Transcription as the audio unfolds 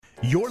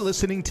You're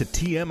listening to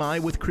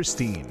TMI with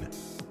Christine,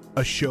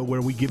 a show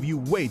where we give you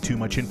way too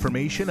much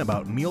information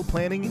about meal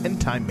planning and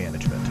time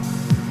management.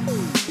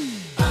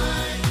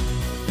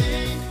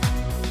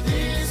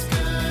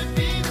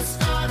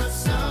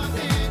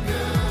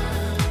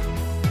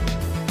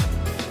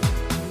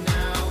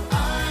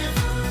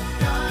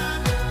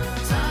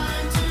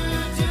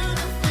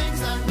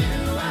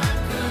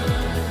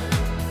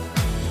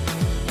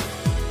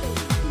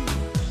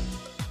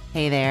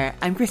 Hey there,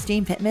 I'm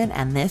Christine Pittman,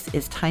 and this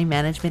is Time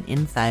Management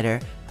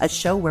Insider, a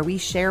show where we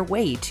share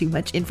way too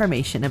much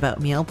information about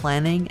meal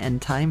planning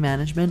and time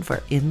management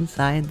for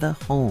inside the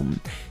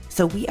home.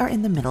 So we are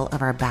in the middle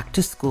of our back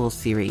to school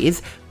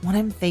series. What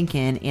I'm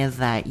thinking is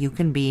that you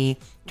can be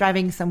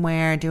driving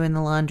somewhere, doing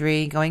the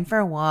laundry, going for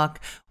a walk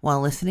while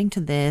listening to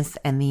this,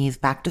 and these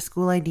back to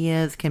school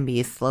ideas can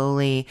be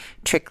slowly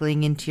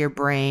trickling into your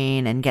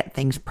brain and get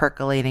things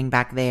percolating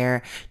back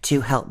there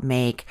to help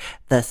make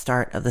the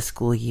start of the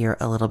school year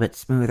a little bit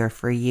smoother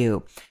for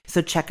you.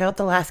 So check out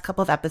the last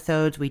couple of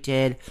episodes. We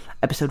did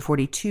episode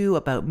 42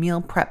 about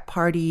meal prep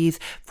parties.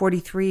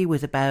 43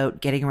 was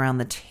about getting around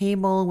the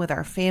table with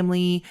our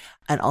family,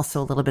 and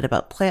also a little bit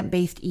about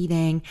plant-based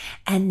eating.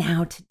 And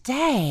now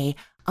today,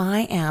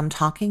 I am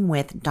talking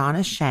with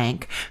Donna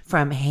Shank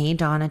from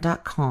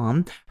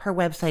HeyDonna.com. Her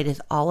website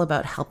is all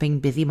about helping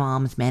busy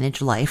moms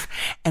manage life.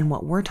 And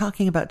what we're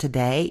talking about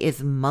today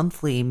is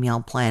monthly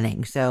meal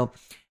planning. So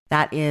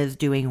that is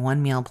doing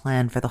one meal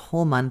plan for the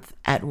whole month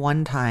at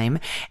one time.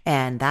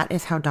 And that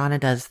is how Donna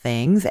does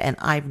things. And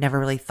I've never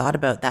really thought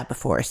about that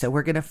before. So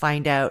we're going to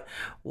find out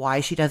why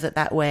she does it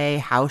that way,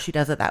 how she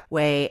does it that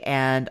way,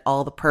 and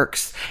all the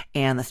perks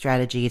and the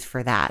strategies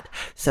for that.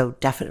 So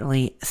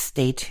definitely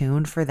stay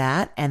tuned for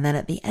that. And then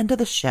at the end of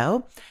the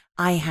show,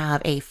 I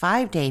have a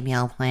 5-day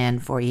meal plan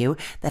for you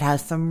that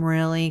has some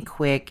really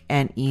quick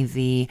and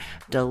easy,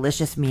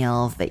 delicious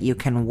meals that you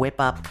can whip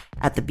up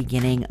at the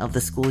beginning of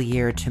the school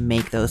year to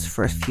make those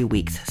first few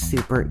weeks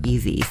super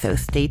easy. So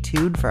stay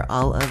tuned for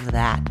all of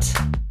that.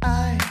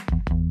 I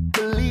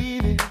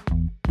believe it,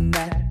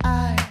 that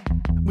I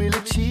will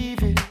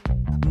achieve it,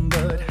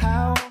 but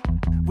how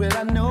will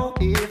I know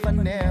if I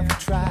never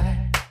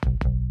try?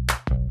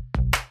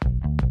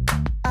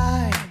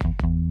 I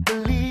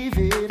believe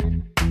it,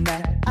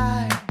 that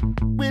I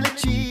will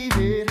achieve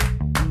it,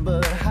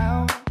 but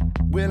how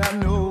will I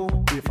know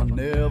if I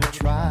never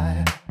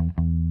try?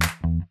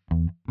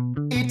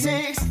 It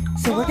takes.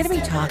 So we're going to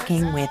be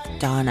talking with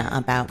Donna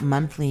about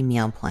monthly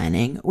meal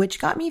planning, which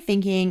got me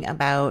thinking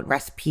about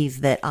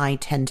recipes that I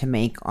tend to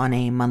make on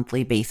a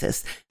monthly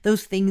basis,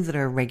 those things that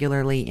are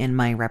regularly in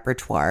my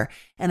repertoire.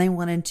 And I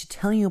wanted to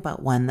tell you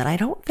about one that I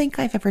don't think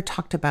I've ever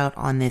talked about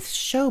on this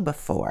show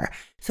before.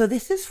 So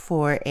this is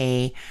for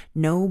a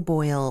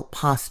no-boil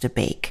pasta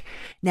bake.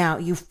 Now,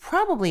 you've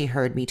probably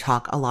heard me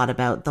talk a lot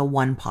about the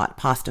one-pot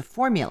pasta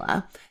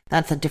formula.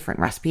 That's a different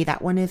recipe.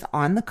 That one is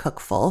on the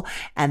Cookful,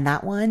 and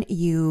that one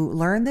you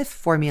learn this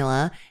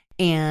formula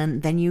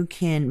and then you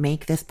can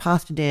make this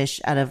pasta dish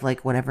out of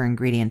like whatever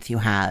ingredients you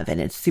have, and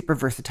it's super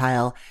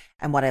versatile.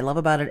 And what I love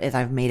about it is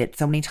I've made it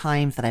so many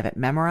times that I have it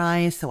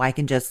memorized, so I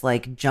can just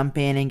like jump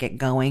in and get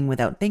going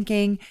without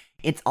thinking.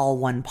 It's all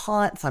one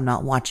pot, so I'm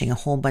not watching a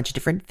whole bunch of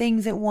different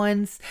things at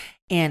once.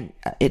 And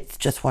it's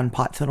just one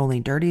pot, so it only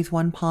dirties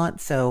one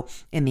pot. So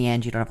in the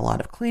end, you don't have a lot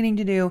of cleaning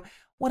to do.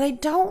 What I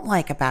don't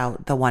like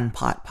about the one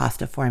pot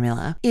pasta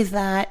formula is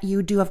that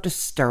you do have to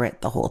stir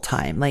it the whole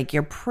time. Like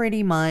you're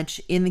pretty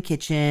much in the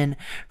kitchen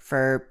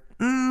for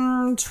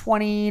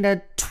 20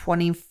 to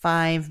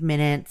 25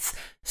 minutes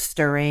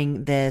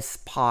stirring this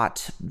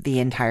pot the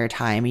entire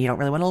time. You don't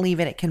really want to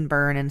leave it. It can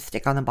burn and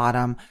stick on the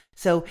bottom.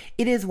 So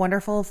it is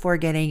wonderful for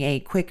getting a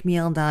quick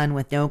meal done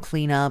with no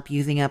cleanup,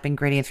 using up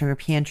ingredients from your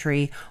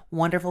pantry.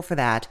 Wonderful for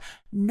that.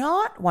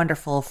 Not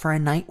wonderful for a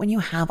night when you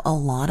have a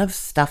lot of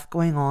stuff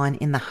going on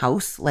in the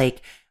house.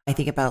 Like I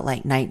think about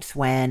like nights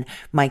when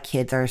my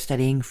kids are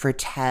studying for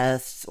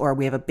tests, or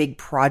we have a big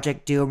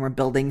project due and we're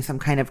building some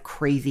kind of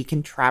crazy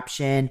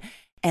contraption.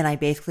 And I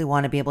basically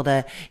want to be able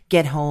to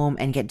get home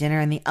and get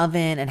dinner in the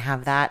oven and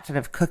have that sort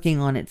of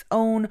cooking on its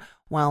own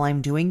while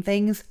I'm doing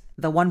things.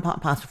 The one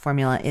pot pasta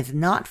formula is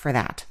not for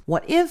that.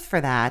 What is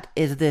for that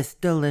is this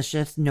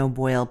delicious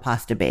no-boil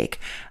pasta bake.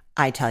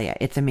 I tell you,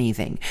 it's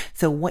amazing.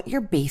 So what you're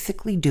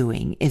basically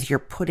doing is you're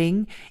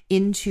putting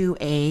into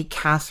a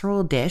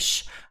casserole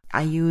dish.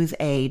 I use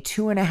a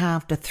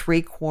 2.5 to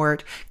 3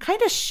 quart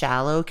kind of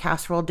shallow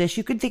casserole dish.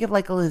 You could think of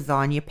like a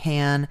lasagna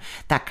pan,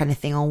 that kind of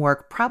thing will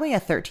work. Probably a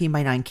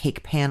 13x9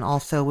 cake pan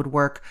also would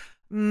work.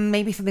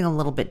 Maybe something a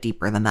little bit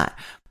deeper than that.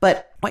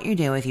 But what you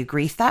do is you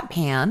grease that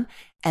pan,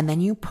 and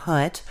then you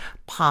put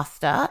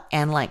pasta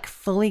and like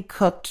fully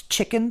cooked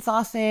chicken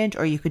sausage,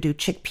 or you could do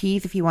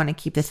chickpeas if you want to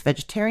keep this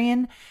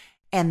vegetarian.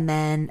 And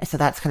then, so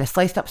that's kind of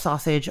sliced up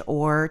sausage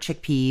or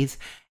chickpeas,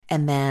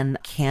 and then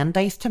canned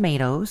diced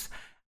tomatoes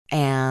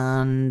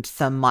and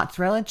some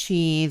mozzarella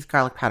cheese,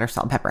 garlic powder,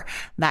 salt, and pepper.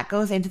 That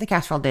goes into the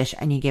casserole dish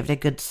and you give it a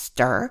good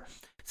stir.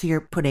 So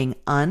you're putting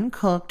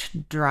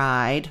uncooked,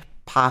 dried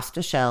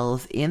pasta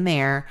shells in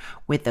there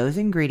with those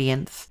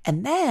ingredients.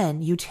 And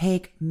then you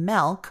take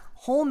milk,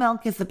 Whole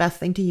milk is the best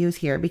thing to use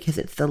here because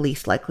it's the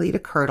least likely to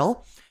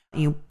curdle.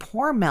 You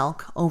pour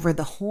milk over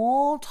the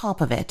whole top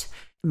of it,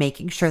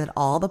 making sure that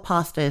all the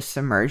pasta is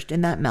submerged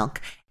in that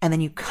milk. And then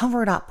you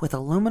cover it up with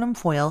aluminum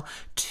foil,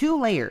 2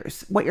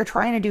 layers. What you're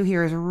trying to do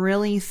here is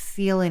really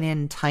seal it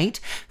in tight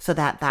so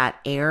that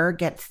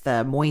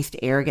the moist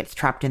air gets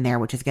trapped in there,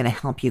 which is going to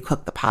help you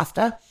cook the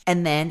pasta.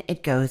 And then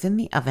it goes in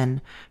the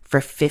oven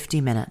for 50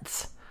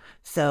 minutes.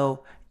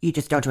 So you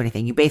just don't do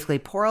anything. You basically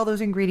pour all those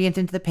ingredients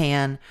into the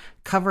pan,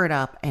 cover it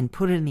up, and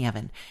put it in the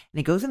oven. And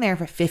it goes in there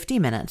for 50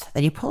 minutes.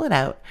 Then you pull it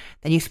out.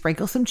 Then you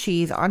sprinkle some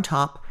cheese on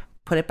top,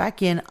 put it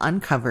back in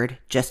uncovered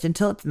just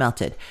until it's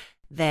melted.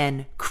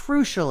 Then,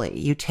 crucially,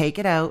 you take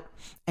it out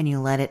and you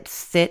let it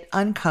sit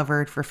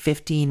uncovered for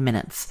 15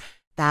 minutes.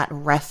 That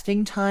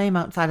resting time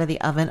outside of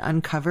the oven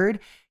uncovered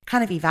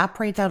kind of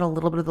evaporates out a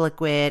little bit of the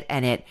liquid,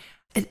 and it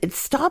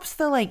stops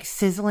the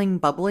sizzling,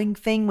 bubbling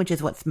thing, which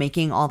is what's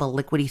making all the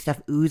liquidy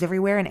stuff ooze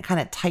everywhere. And it kind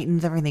of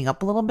tightens everything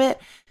up a little bit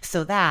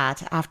so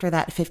that after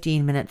that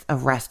 15 minutes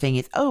of resting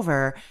is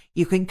over,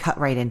 you can cut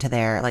right into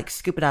there,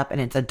 scoop it up, and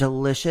it's a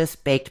delicious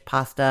baked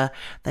pasta.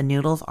 The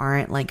noodles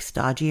aren't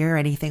stodgy or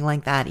anything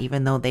like that,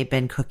 even though they've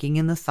been cooking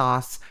in the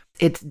sauce.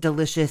 It's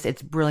delicious.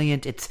 It's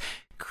brilliant. It's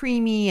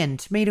creamy and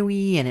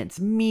tomatoey, and it's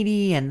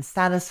meaty and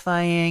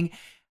satisfying.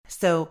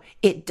 So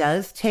it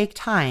does take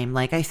time.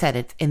 Like I said,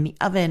 it's in the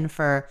oven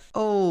for,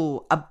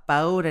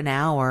 about an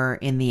hour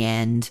in the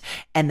end,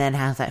 and then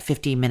has that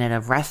 15-minute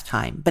of rest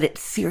time. But it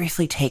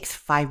seriously takes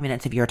 5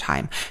 minutes of your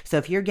time. So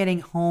if you're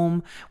getting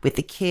home with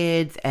the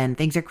kids and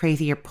things are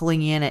crazy, you're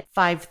pulling in at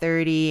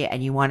 5:30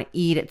 and you want to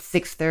eat at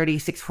 6:30,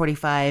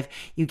 6:45,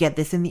 you get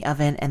this in the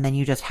oven, and then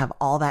you just have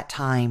all that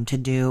time to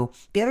do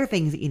the other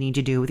things that you need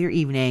to do with your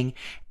evening,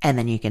 and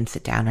then you can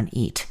sit down and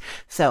eat.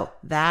 So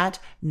that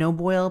no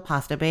boil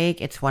pasta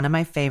bake, it's one of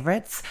my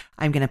favorites.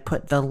 I'm going to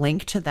put the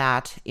link to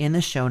that in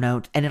the show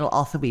notes, and it'll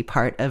also be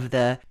part of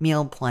the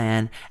meal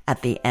plan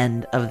at the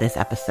end of this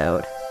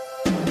episode.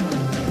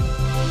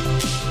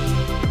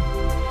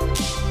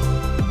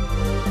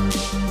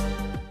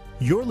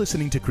 You're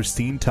listening to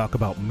Christine talk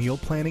about meal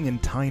planning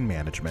and time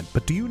management,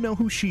 but do you know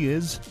who she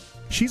is?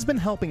 She's been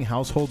helping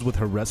households with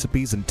her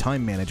recipes and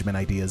time management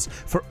ideas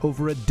for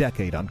over a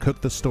decade on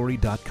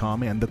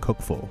cookthestory.com and The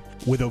Cookful.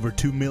 With over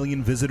 2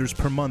 million visitors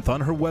per month on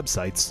her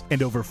websites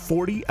and over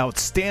 40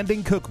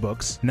 outstanding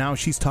cookbooks, now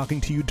she's talking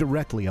to you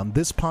directly on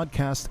this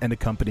podcast and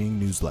accompanying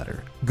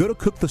newsletter. Go to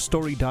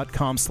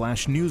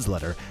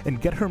cookthestory.com/newsletter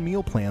and get her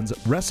meal plans,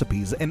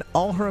 recipes, and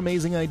all her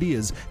amazing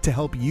ideas to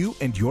help you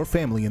and your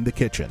family in the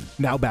kitchen.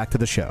 Now back to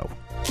the show.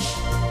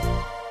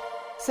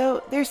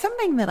 So there's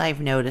something that I've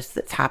noticed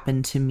that's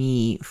happened to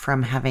me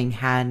from having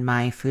had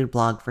my food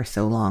blog for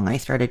so long. I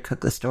started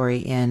Cook the Story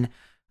in,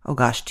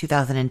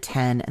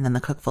 2010, and then the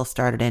Cookful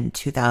started in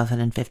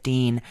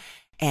 2015.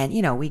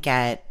 And, we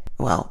get,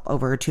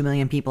 over 2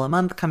 million people a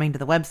month coming to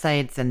the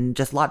websites and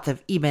just lots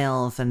of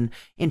emails and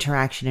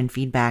interaction and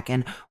feedback.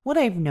 And what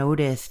I've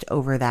noticed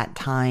over that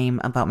time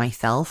about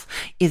myself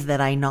is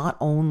that I not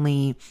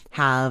only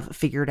have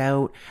figured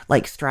out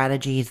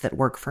strategies that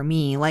work for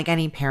me, like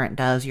any parent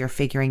does, you're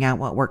figuring out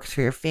what works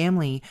for your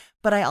family,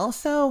 but I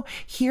also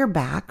hear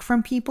back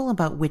from people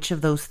about which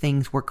of those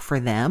things work for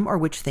them or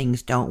which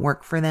things don't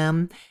work for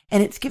them.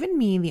 And it's given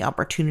me the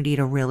opportunity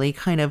to really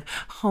kind of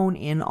hone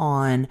in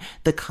on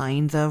the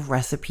kinds of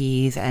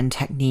recipes and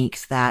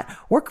techniques that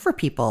work for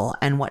people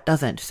and what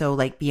doesn't. So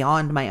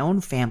beyond my own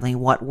family,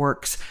 what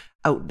works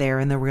out there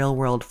in the real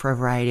world for a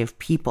variety of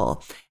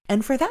people.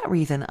 And for that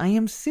reason, I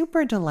am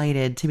super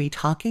delighted to be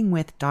talking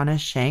with Donna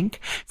Schenk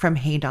from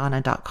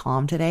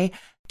HeyDonna.com today.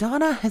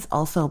 Donna has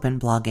also been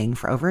blogging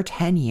for over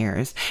 10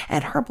 years,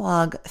 and her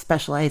blog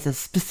specializes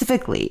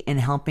specifically in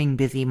helping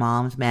busy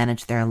moms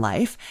manage their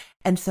life.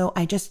 And so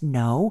I just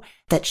know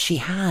that she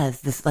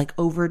has this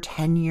over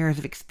 10 years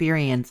of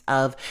experience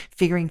of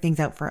figuring things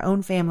out for her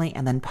own family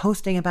and then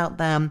posting about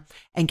them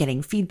and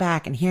getting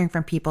feedback and hearing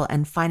from people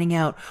and finding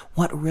out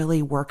what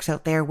really works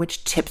out there,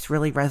 which tips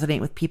really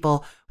resonate with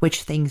people,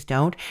 which things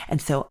don't. And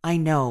so I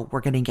know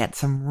we're going to get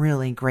some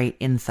really great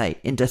insight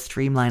into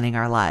streamlining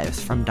our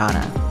lives from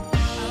Donna.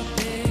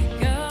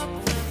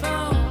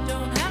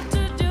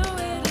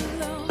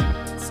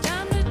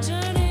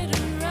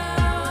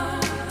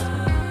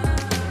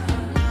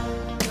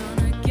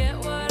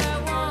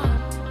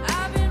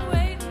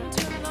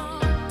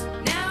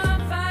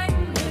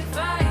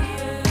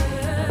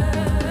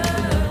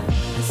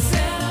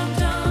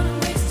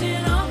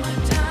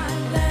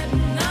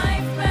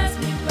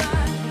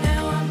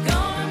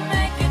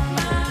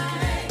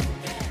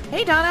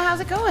 Hey Donna, how's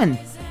it going?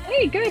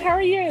 Hey, good. How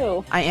are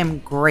you? I am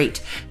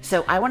great.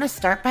 So I want to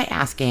start by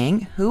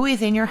asking, who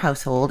is in your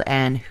household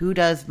and who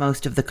does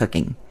most of the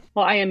cooking?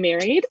 Well, I am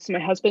married. So my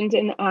husband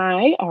and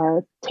I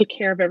take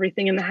care of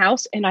everything in the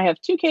house. And I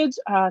have 2 kids,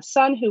 a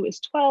son who is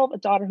 12, a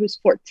daughter who's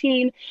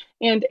 14,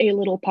 and a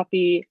little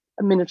puppy,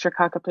 a miniature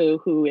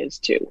cockapoo who is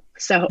 2.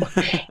 So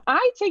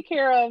I take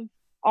care of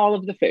all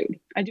of the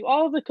food. I do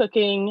all of the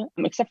cooking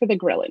except for the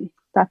grilling.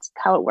 That's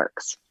how it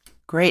works.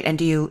 Great. And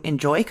do you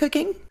enjoy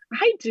cooking?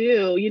 I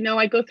do.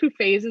 I go through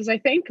phases, I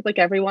think, like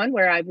everyone,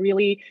 where I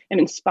really am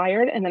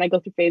inspired. And then I go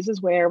through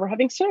phases where we're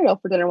having cereal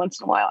for dinner once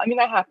in a while. I mean,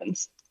 that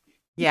happens.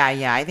 Yeah,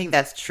 I think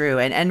that's true.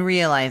 And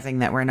realizing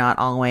that we're not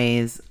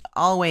always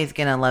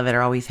gonna love it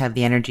or always have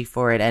the energy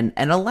for it, and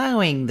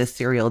allowing the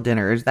cereal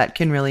dinners, that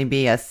can really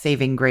be a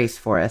saving grace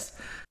for us.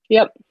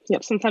 Yep.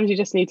 Sometimes you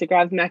just need to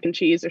grab mac and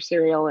cheese or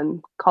cereal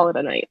and call it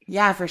a night.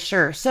 Yeah, for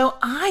sure. So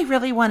I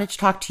really wanted to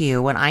talk to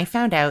you when I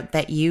found out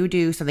that you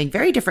do something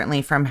very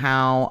differently from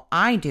how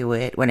I do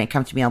it when it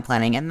comes to meal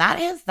planning. And that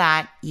is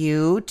that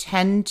you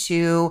tend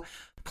to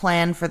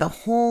plan for the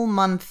whole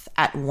month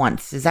at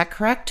once. Is that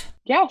correct?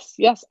 Yes.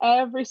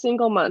 Every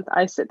single month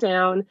I sit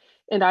down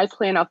and I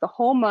plan out the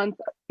whole month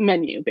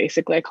menu.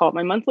 Basically, I call it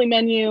my monthly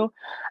menu.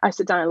 I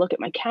sit down, I look at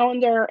my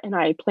calendar, and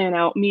I plan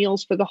out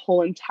meals for the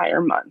whole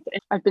entire month.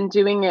 And I've been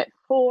doing it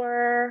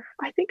for,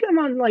 I think I'm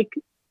on like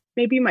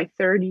maybe my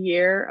third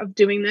year of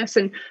doing this.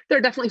 And there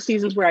are definitely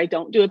seasons where I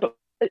don't do it, but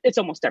it's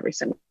almost every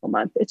single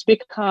month. It's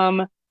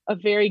become a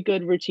very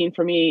good routine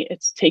for me.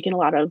 It's taken a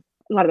lot of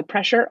the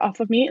pressure off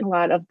of me and a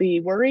lot of the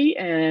worry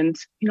and,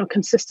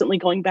 consistently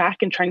going back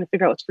and trying to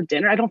figure out what's for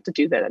dinner. I don't have to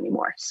do that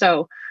anymore.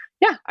 So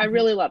yeah, I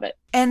really love it.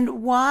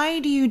 And why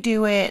do you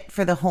do it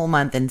for the whole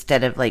month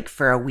instead of like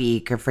for a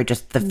week or for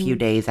just the few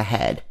days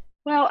ahead?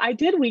 Well, I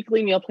did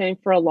weekly meal planning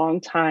for a long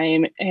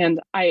time, and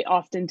I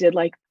often did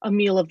like a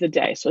meal of the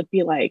day. So it'd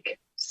be like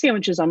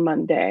sandwiches on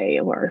Monday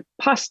or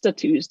pasta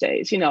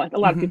Tuesdays. A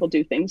lot of people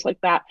do things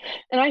like that.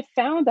 And I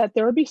found that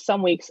there would be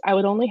some weeks I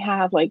would only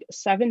have like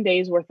 7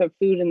 days worth of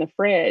food in the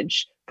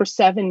fridge for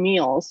 7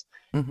 meals.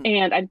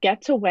 And I'd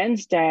get to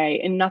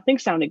Wednesday and nothing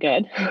sounded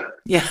good.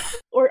 Yeah.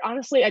 Or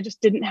honestly, I just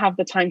didn't have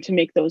the time to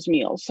make those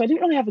meals. So I didn't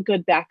really have a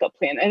good backup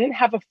plan. I didn't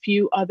have a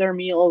few other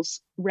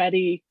meals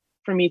ready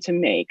for me to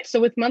make.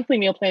 So with monthly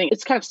meal planning,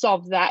 it's kind of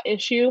solved that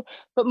issue.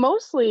 But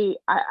mostly,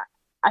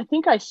 I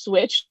think I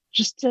switched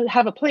just to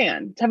have a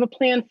plan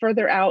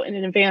further out in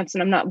advance.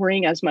 And I'm not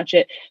worrying as much.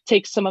 It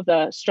takes some of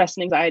the stress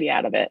and anxiety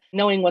out of it.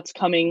 Knowing what's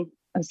coming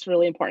is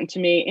really important to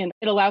me. And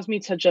it allows me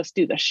to just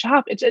do the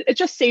shop. It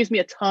just saves me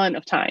a ton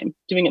of time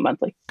doing it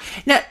monthly.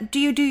 Now, do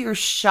you do your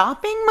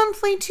shopping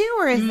monthly too,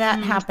 or is that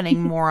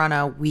happening more on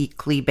a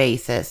weekly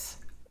basis?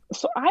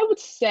 So I would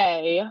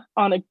say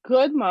on a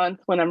good month,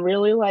 when I'm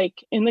really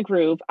like in the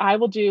groove, I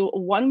will do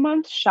 1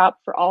 month shop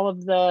for all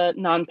of the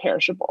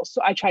non-perishables.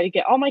 So I try to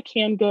get all my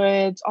canned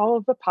goods, all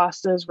of the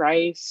pastas,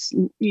 rice,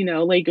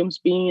 legumes,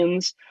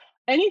 beans,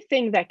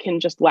 anything that can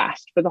just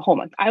last for the whole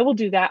month. I will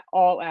do that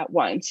all at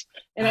once.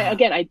 And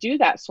I do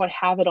that so I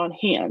have it on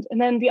hand. And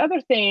then the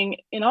other thing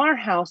in our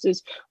house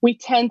is we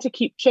tend to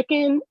keep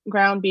chicken,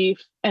 ground beef,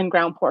 and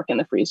ground pork in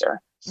the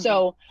freezer.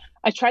 So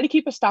I try to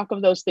keep a stock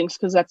of those things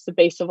because that's the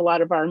base of a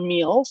lot of our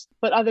meals.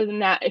 But other than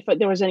that, if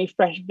there was any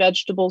fresh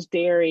vegetables,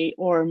 dairy,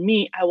 or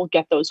meat, I will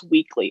get those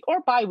weekly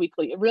or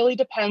bi-weekly. It really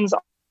depends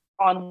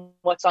on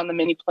what's on the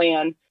menu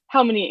plan,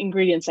 how many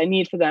ingredients I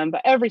need for them.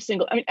 But every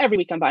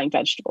week I'm buying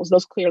vegetables.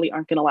 Those clearly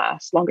aren't going to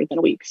last longer than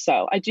a week.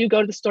 So I do go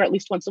to the store at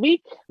least once a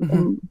week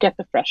and get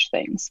the fresh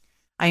things.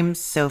 I'm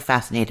so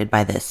fascinated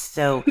by this.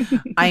 So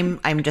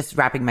I'm just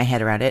wrapping my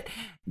head around it.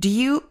 Do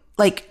you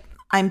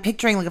I'm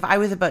picturing if I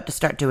was about to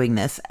start doing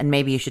this, and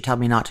maybe you should tell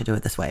me not to do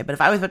it this way, but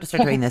if I was about to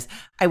start doing this,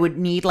 I would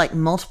need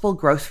multiple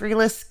grocery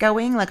lists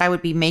going. I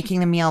would be making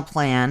the meal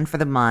plan for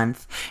the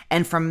month,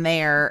 and from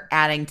there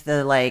adding to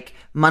the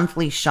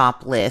monthly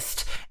shop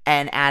list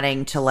and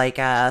adding to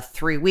a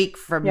 3 week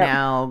from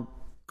now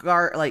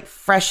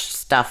fresh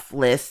stuff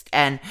list,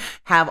 and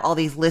have all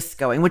these lists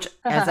going, which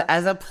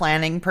as a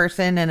planning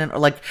person and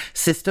an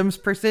systems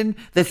person,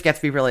 this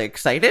gets me really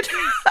excited.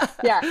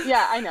 Yeah,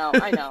 I know.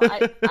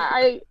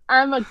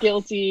 I'm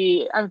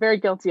very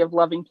guilty of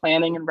loving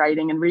planning and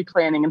writing and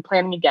replanning and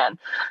planning again.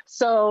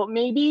 So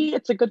maybe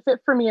it's a good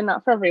fit for me and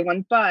not for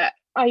everyone, but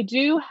I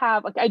do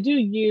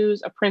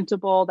use a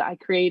printable that I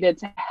created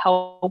to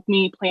help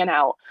me plan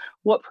out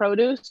what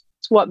produce,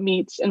 what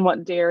meats, and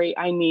what dairy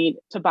I need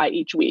to buy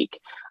each week.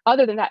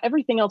 Other than that,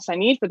 everything else I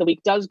need for the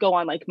week does go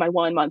on my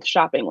 1 month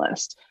shopping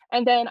list.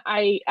 And then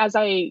as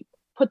I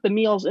put the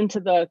meals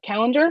into the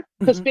calendar,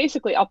 because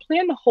basically I'll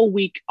plan the whole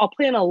week, I'll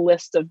plan a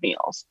list of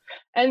meals.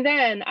 And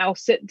then I'll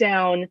sit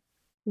down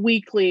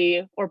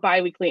weekly or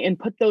bi-weekly and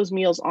put those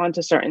meals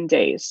onto certain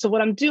days. So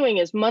what I'm doing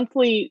is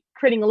monthly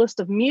creating a list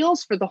of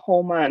meals for the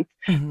whole month,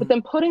 but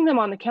then putting them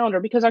on the calendar,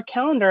 because our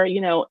calendar,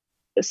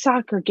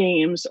 soccer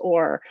games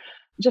or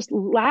just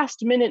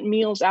last minute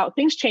meals out,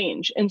 things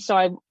change. And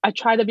so I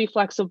try to be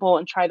flexible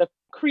and try to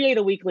create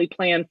a weekly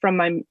plan from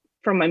my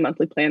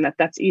monthly plan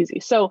that's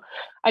easy. So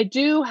I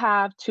do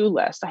have 2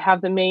 lists. I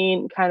have the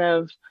main kind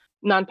of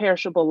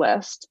non-perishable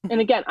list. And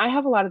again, I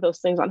have a lot of those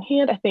things on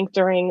hand. I think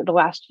during the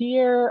last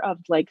year of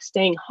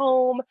staying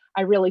home,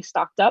 I really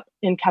stocked up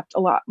and kept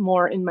a lot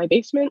more in my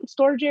basement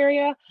storage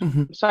area.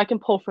 So I can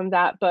pull from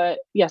that. But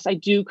yes, I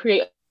do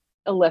create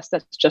a list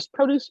that's just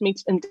produce,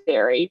 meats, and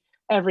dairy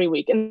every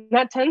week. And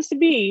that tends to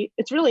be,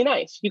 it's really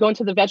nice. You go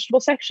into the vegetable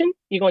section,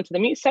 you go into the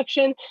meat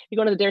section, you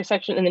go into the dairy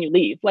section, and then you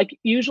leave.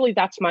 Usually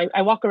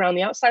I walk around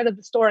the outside of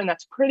the store and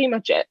that's pretty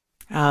much it.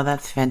 Oh,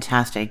 that's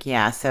fantastic.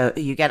 Yeah. So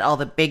you get all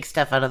the big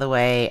stuff out of the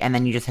way, and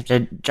then you just have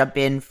to jump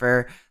in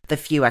for the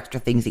few extra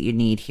things that you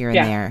need here and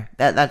there.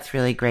 That's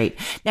really great.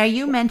 Now,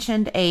 you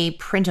mentioned a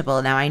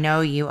printable. Now, I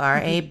know you are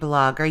a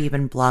blogger. You've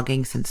been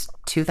blogging since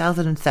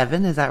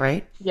 2007. Is that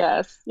right?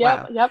 Yes. Yep.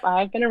 Wow. Yep.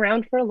 I've been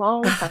around for a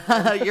long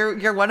time.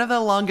 You're one of the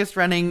longest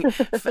running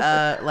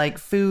like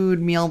food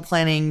meal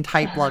planning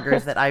type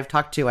bloggers that I've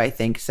talked to, I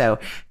think. So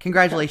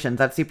congratulations.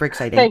 That's super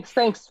exciting.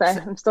 Thanks.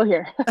 I'm still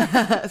here.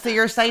 So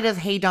your site is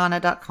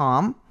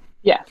heydonna.com.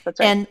 Yes, that's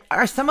right. And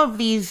are some of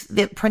the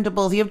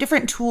printables, you have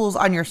different tools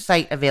on your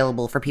site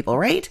available for people,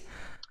 right?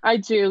 I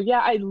do. Yeah,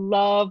 I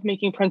love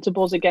making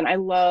printables. Again, I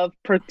love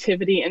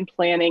productivity and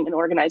planning and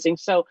organizing.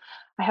 So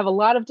I have a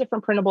lot of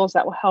different printables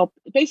that will help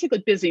basically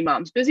busy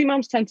moms. Busy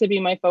moms tend to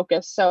be my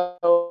focus.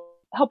 So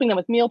helping them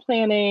with meal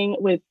planning,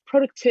 with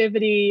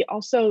productivity,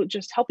 also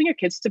just helping your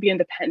kids to be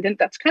independent.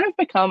 That's kind of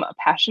become a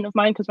passion of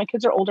mine because my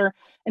kids are older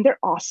and they're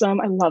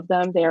awesome. I love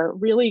them. They're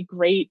really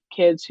great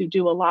kids who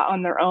do a lot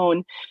on their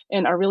own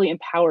and are really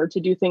empowered to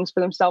do things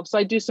for themselves. So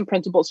I do some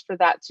printables for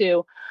that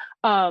too.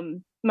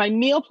 My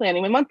meal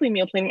planning, my monthly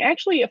meal planning,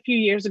 actually a few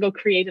years ago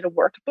created a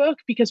workbook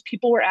because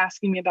people were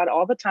asking me about it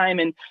all the time.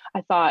 And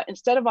I thought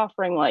instead of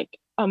offering like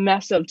a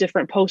mess of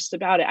different posts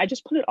about it, I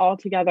just put it all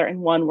together in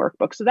one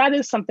workbook. So that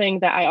is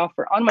something that I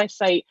offer on my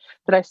site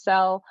that I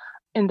sell.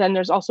 And then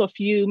there's also a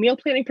few meal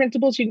planning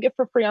printables you can get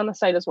for free on the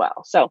site as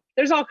well. So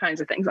there's all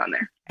kinds of things on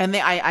there. And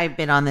I've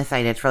been on the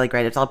site. It's really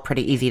great. It's all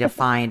pretty easy to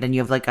find. And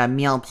you have like a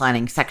meal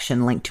planning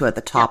section linked to at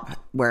the top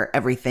where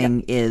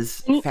everything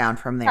is found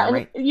from there,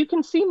 right? You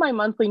can see my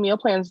monthly meal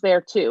plans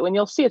there too. And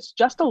you'll see it's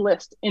just a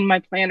list in my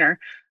planner.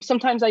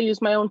 Sometimes I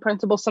use my own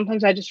printables.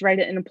 Sometimes I just write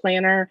it in a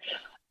planner.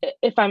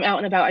 If I'm out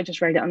and about, I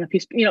just write it on a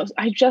piece.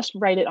 I just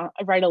write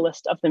a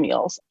list of the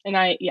meals.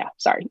 And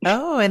sorry.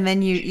 Oh, and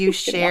then you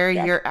share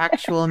your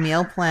actual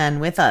meal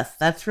plan with us.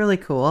 That's really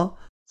cool.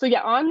 So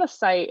on the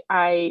site,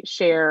 I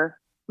share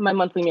my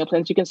monthly meal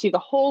plans. You can see the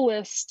whole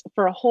list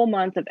for a whole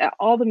month of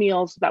all the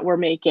meals that we're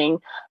making.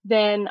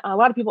 Then a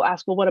lot of people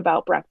ask, well, what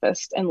about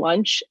breakfast and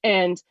lunch?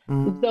 And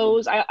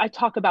those, I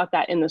talk about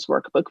that in this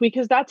workbook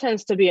because that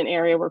tends to be an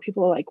area where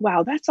people are like,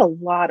 wow, that's a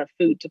lot of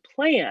food to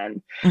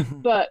plan.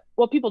 But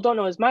what people don't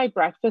know is my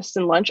breakfast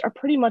and lunch are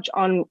pretty much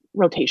on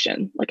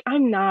rotation. Like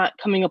I'm not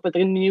coming up with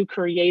a new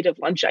creative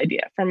lunch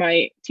idea for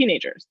my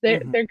teenagers.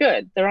 They're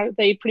good.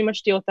 They pretty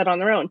much deal with that on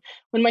their own.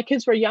 When my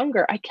kids were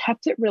younger, I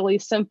kept it really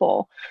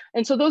simple.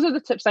 And so those are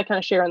the tips I kind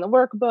of share in the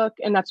workbook.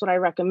 And that's what I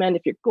recommend.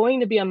 If you're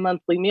going to be a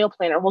monthly meal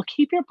planner, well,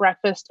 keep your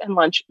breakfast and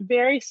lunch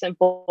very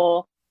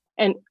simple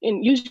and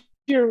use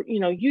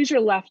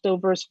your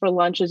leftovers for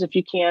lunches if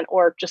you can,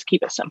 or just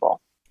keep it simple.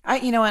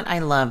 You know what? I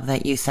love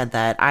that you said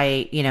that.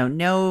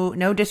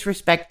 No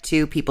disrespect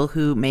to people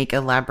who make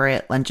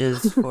elaborate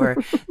lunches for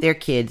their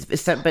kids,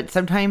 but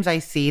sometimes I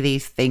see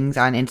these things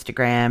on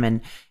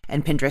Instagram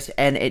and Pinterest,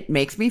 and it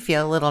makes me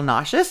feel a little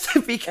nauseous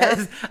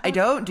because I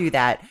don't do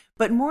that.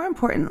 But more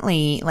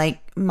importantly,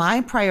 like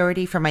my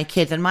priority for my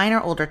kids, and mine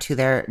are older too,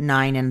 they're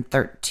 9 and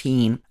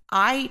 13.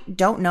 I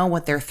don't know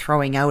what they're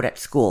throwing out at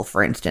school,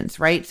 for instance,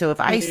 right? So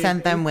if I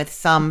send them with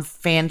some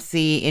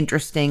fancy,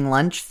 interesting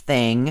lunch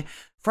thing,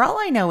 for all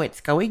I know, it's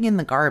going in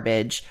the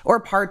garbage, or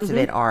parts of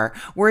it are.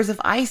 Whereas if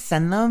I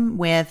send them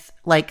with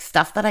like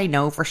stuff that I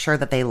know for sure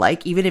that they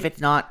like, even if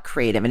it's not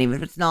creative and even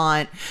if it's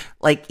not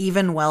like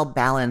even well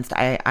balanced,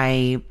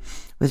 I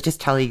was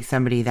just telling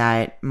somebody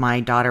that my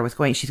daughter was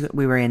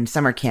we were in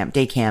summer camp,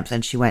 day camps,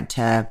 and she went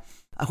to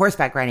a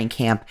horseback riding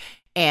camp.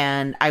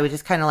 And I was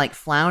just kind of like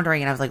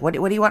floundering, and I was like, what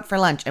do you want for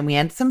lunch? And we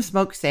had some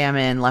smoked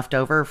salmon left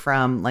over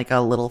from like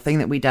a little thing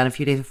that we'd done a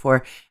few days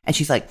before. And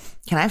she's like,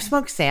 can I have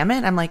smoked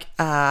salmon? I'm like,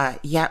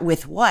 yeah,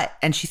 with what?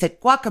 And she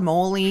said,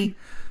 guacamole,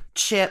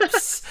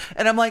 chips.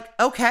 And I'm like,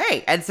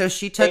 okay. And so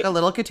she took a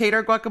little container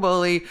of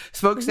guacamole,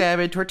 smoked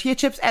salmon, tortilla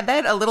chips, and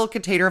then a little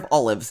container of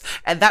olives.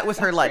 And that was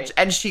her lunch. Great.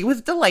 And she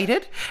was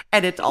delighted.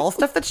 And it's all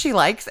stuff that she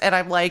likes. And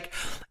I'm like,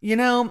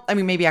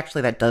 maybe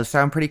actually that does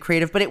sound pretty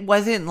creative, but it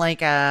wasn't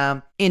like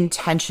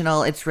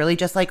intentional. It's really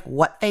just like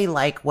what they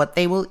like, what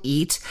they will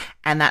eat.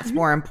 And that's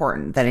more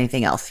important than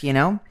anything else,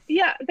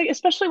 Yeah,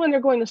 especially when they're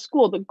going to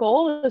school. The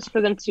goal is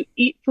for them to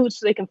eat food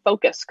so they can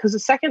focus. Because the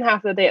second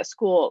half of the day at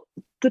school,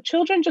 the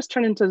children just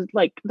turn into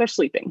like they're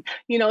sleeping.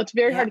 It's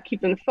very hard to keep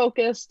them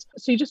focused.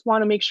 So you just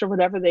want to make sure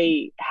whatever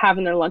they have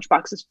in their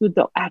lunchbox is food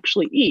they'll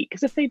actually eat.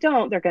 Because if they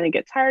don't, they're going to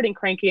get tired and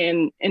cranky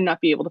and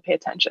not be able to pay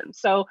attention.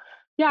 So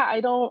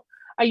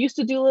I used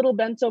to do little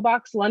bento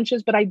box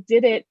lunches, but I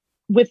did it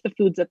with the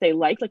foods that they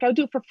like. Like I would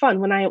do it for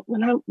fun when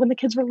the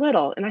kids were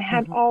little and I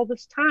had all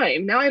this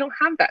time. Now I don't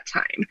have that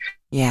time.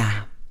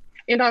 Yeah.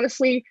 And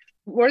honestly,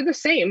 we're the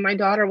same. My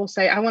daughter will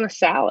say, I want a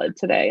salad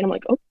today. And I'm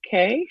like,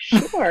 okay,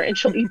 sure. And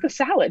she'll eat the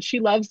salad. She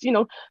loves,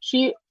 she'll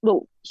eat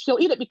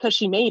it because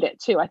she made it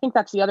too. I think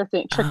that's the other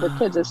trick with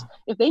kids is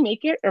if they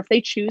make it or if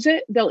they choose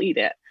it, they'll eat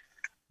it.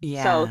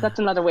 Yeah. So that's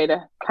another way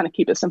to kind of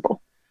keep it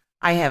simple.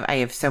 I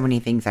have so many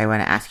things I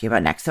want to ask you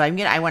about next. So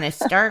I want to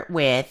start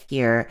with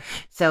here.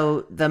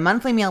 So the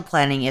monthly meal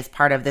planning is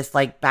part of this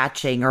like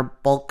batching or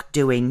bulk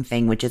doing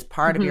thing, which is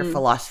part of your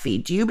philosophy.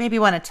 Do you maybe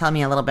want to tell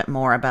me a little bit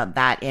more about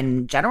that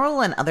in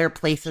general and other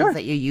places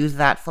that you use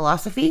that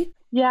philosophy?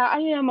 Yeah, I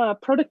am a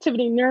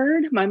productivity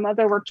nerd. My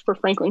mother worked for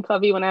Franklin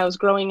Covey when I was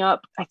growing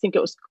up. I think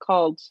it's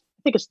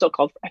still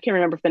called, I can't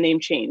remember if the name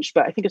changed,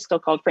 but I think it's still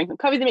called Franklin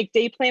Covey. They make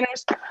day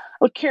planners. I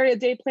would carry a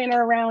day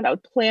planner around. I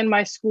would plan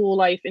my school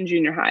life in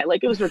junior high.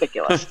 Like, it was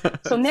ridiculous.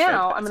 So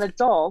now I'm an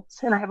adult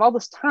and I have all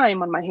this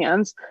time on my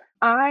hands.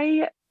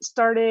 I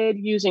started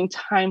using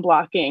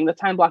the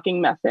time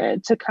blocking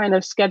method to kind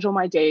of schedule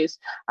my days.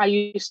 I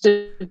used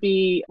to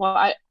be,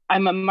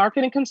 I'm a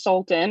marketing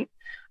consultant.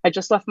 I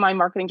just left my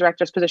marketing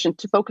director's position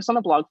to focus on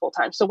the blog full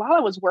time. So while I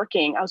was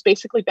working, I was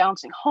basically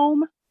balancing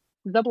home,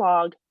 the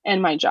blog,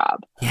 and my job.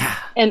 Yeah.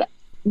 And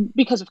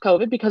because of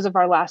COVID, because of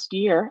our last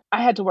year,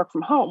 I had to work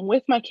from home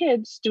with my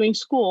kids doing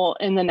school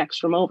in the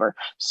next room over.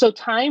 So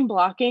time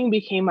blocking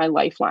became my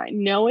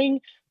lifeline,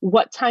 knowing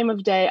what time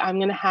of day I'm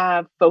going to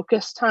have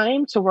focus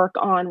time to work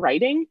on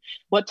writing,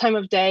 what time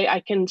of day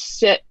I can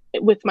sit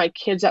with my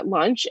kids at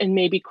lunch and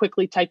maybe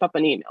quickly type up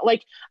an email.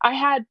 Like, I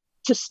had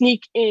to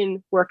sneak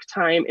in work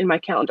time in my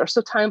calendar.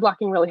 So time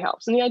blocking really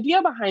helps. And the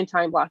idea behind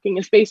time blocking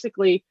is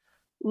basically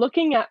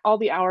looking at all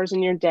the hours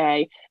in your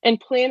day and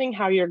planning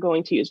how you're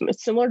going to use them.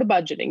 It's similar to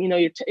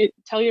budgeting.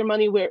 Tell your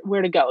money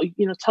where to go.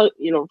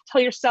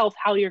 Tell yourself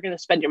how you're going to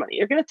spend your money.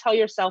 You're going to tell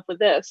yourself with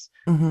this,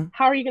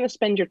 how are you going to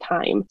spend your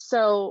time?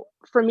 So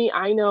for me,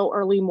 I know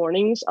early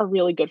mornings are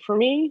really good for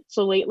me.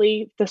 So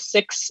lately, the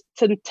 6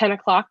 to 10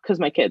 o'clock, because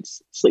my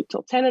kids sleep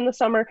till 10 in the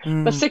summer,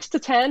 but 6 to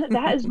 10,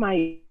 that is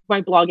my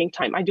blogging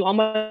time. I do all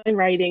my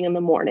writing in the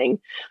morning.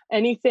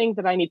 Anything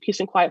that I need peace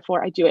and quiet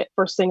for, I do it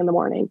first thing in the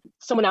morning.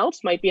 Someone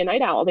else might be a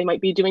night owl. They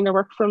might be doing their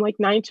work from like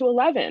 9 to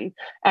 11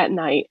 at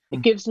night.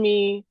 It gives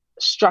me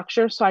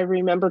structure, so I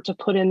remember to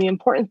put in the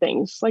important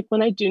things, like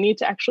when I do need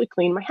to actually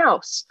clean my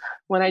house,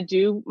 when I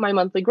do my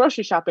monthly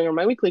grocery shopping or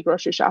my weekly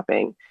grocery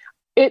shopping.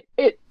 It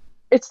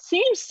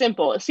seems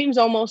simple. It seems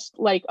almost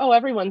like, oh,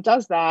 everyone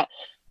does that.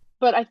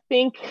 But I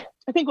think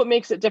what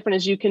makes it different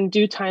is you can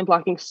do time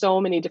blocking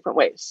so many different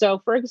ways. So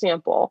for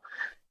example,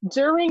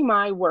 during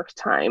my work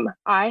time,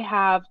 I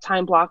have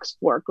time blocks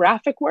for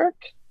graphic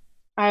work.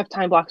 I have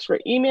time blocks for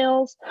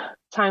emails,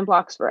 time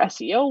blocks for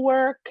SEO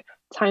work,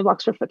 time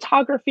blocks for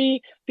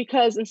photography,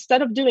 because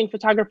instead of doing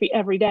photography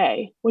every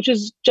day, which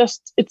is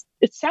just,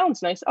 it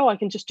sounds nice. Oh, I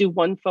can just do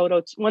one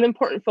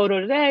important photo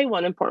today,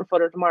 one important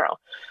photo tomorrow.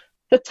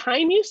 The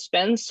time you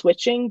spend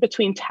switching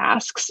between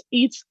tasks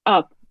eats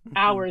up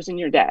hours in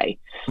your day.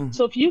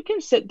 So if you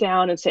can sit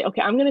down and say,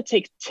 okay, I'm going to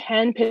take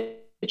 10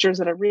 pictures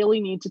that I really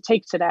need to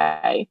take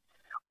today,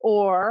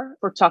 or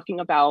we're talking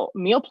about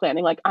meal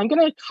planning, like I'm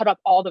going to cut up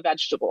all the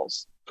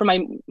vegetables for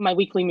my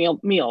weekly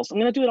meals. I'm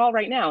going to do it all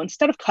right now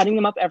instead of cutting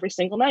them up every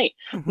single night.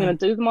 I'm going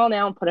to do them all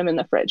now and put them in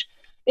the fridge.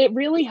 It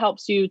really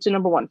helps you to,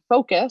 number one,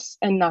 focus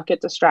and not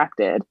get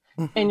distracted.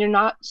 And you're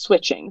not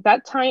switching.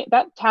 That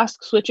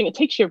task switching, it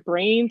takes your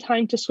brain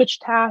time to switch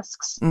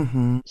tasks.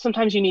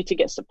 Sometimes you need to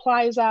get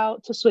supplies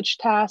out to switch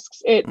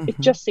tasks. It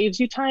just saves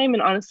you time.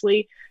 And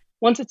honestly,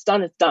 once it's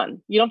done, it's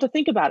done. You don't have to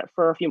think about it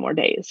for a few more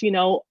days.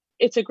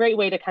 It's a great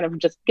way to kind of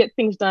just get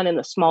things done in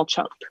a small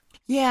chunk.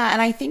 Yeah.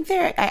 And I think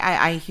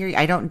I hear you.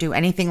 I don't do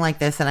anything like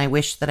this and I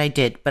wish that I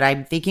did, but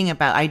I'm thinking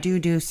about, I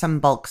do some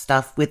bulk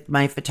stuff with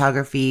my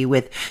photography,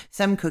 with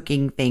some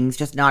cooking things,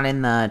 just not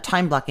in the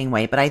time blocking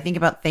way. But I think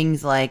about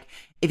things like,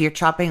 if you're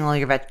chopping all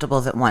your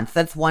vegetables at once,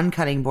 that's one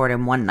cutting board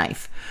and one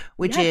knife,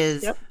 which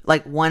is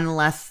like one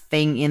less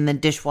thing in the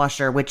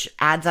dishwasher, which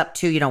adds up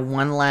to,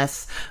 one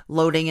less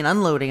loading and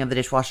unloading of the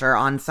dishwasher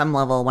on some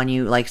level when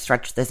you like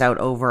stretch this out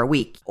over a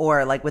week.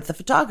 Or like with the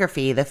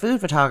photography, the food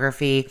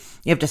photography,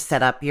 you have to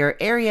set up your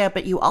area,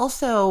 but you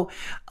also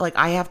like,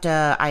 I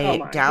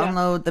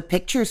download the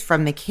pictures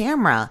from the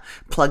camera,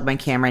 plug my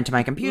camera into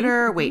my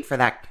computer, wait for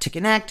that to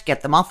connect,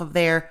 get them off of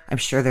there. I'm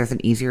sure there's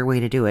an easier way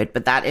to do it,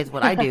 but that is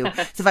what I do.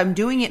 So if I'm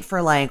doing it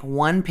for like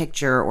one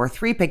picture or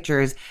 3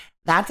 pictures,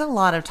 that's a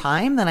lot of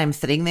time that I'm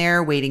sitting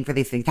there waiting for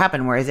these things to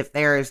happen. Whereas if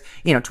there's,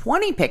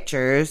 20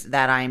 pictures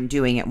that I'm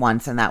doing at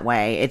once in that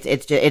way,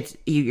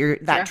 you're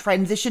that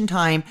transition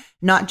time,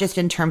 not just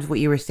in terms of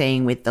what you were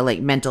saying with the like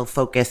mental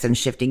focus and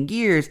shifting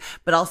gears,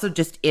 but also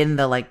just in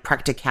the like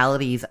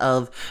practicalities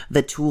of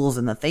the tools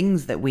and the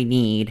things that we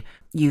need.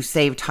 You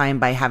save time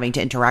by having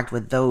to interact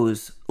with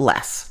those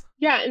less.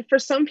 Yeah. And for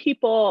some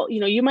people,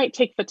 you might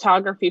take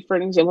photography for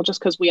an example,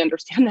 just because we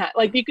understand that.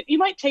 Like you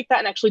might take that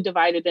and actually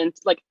divide it into,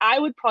 like, I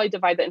would probably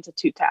divide that into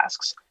 2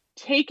 tasks.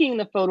 Taking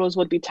the photos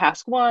would be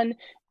task 1,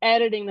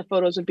 editing the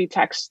photos would be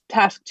task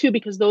 2,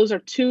 because those are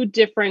 2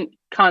 different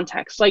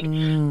contexts. Like,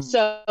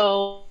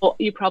 so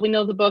you probably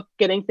know the book,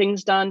 Getting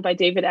Things Done by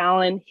David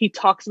Allen. He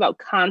talks about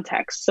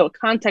context. So a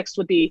context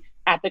would be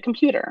at the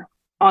computer,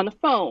 on the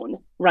phone,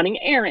 running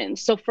errands.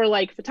 So for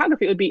like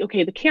photography, it would be,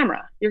 okay, the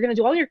camera. You're going to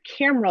do all your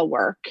camera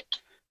work,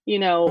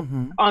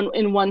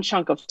 in one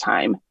chunk of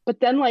time. But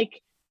then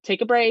like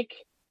take a break,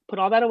 put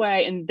all that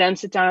away, and then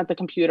sit down at the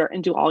computer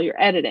and do all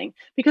your editing.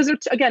 Because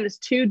it's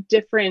two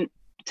different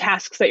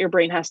tasks that your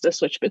brain has to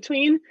switch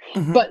between.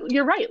 But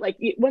you're right. Like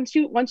once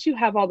you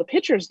have all the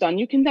pictures done,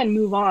 you can then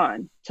move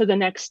on to the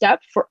next step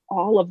for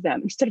all of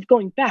them instead of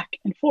going back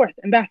and forth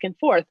and back and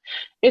forth.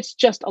 It's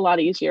just a lot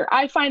easier.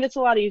 I find it's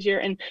a lot easier,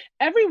 and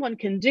everyone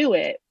can do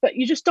it, but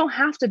you just don't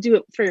have to do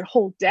it for your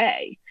whole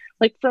day.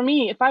 Like for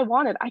me, if I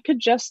wanted, I could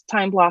just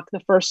time block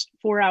the first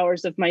 4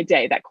 hours of my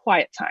day, that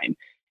quiet time.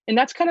 And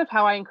that's kind of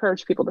how I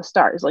encourage people to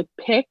start, is like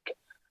pick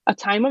a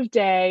time of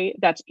day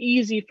that's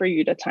easy for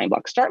you to time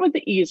block. Start with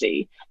the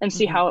easy and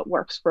see how it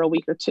works for a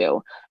week or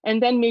two.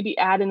 And then maybe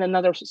add in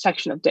another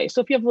section of day. So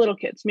if you have little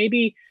kids,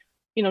 maybe,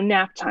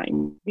 nap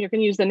time, you're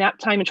going to use the nap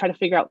time and try to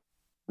figure out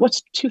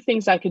what's 2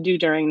 things I could do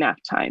during nap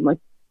time. Like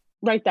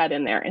write that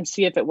in there and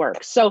see if it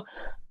works. So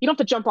you don't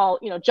have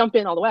to jump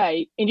in all the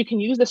way, and you can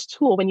use this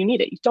tool when you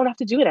need it. You don't have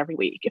to do it every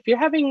week. If you're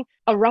having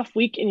a rough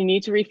week and you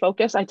need to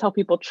refocus, I tell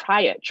people, try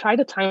it. Try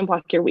to time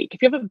block your week.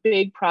 If you have a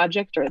big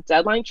project or a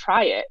deadline,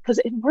 try it, because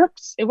it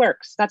works. It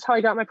works. That's how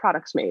I got my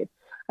products made.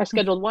 I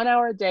scheduled 1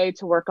 hour a day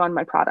to work on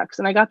my products,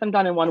 and I got them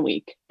done in 1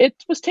 week. It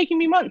was taking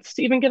me months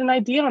to even get an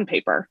idea on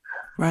paper.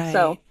 Right.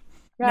 So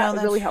yeah,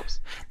 it really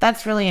helps.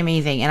 That's really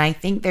amazing. And I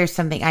think there's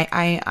something,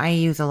 I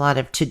use a lot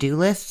of to-do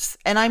lists,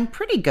 and I'm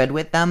pretty good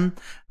with them.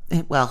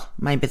 Well,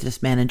 my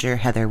business manager,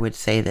 Heather, would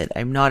say that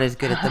I'm not as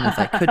good at them as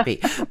I could be,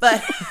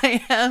 but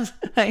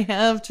I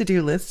have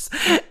to-do lists.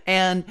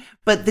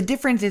 But the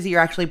difference is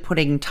you're actually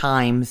putting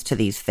times to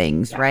these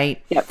things,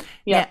 right? Yep.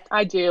 Yeah.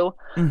 I do.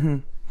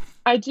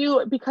 I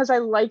do, because I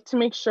like to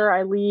make sure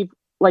I leave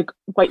like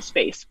white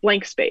space,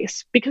 blank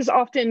space, because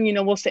often,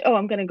 we'll say, oh,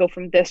 I'm going to go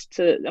from 1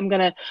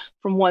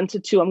 to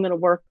 2, I'm going to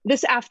work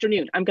this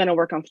afternoon. I'm going to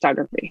work on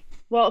photography.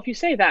 Well, if you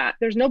say that,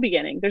 there's no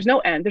beginning, there's no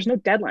end, there's no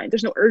deadline,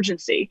 there's no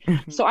urgency.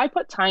 So I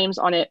put times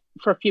on it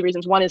for a few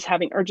reasons. One is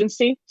having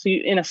urgency. So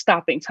you in a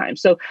stopping time.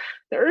 So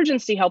the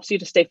urgency helps you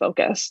to stay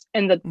focused,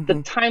 and the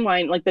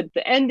timeline, like the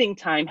ending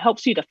time,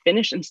 helps you to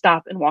finish and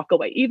stop and walk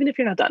away. Even if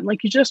you're not done,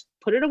 like you just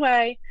put it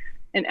away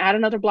and add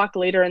another block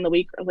later in the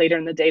week or later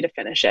in the day to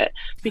finish it.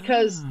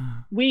 Because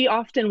we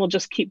often will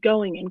just keep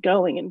going and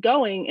going and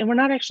going, and we're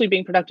not actually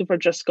being productive. We're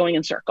just going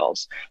in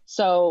circles.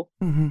 So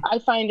I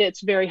find it's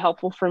very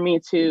helpful for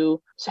me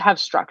to have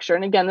structure.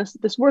 And again,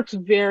 this works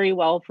very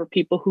well for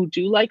people who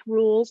do like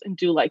rules and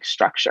do like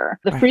structure.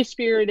 The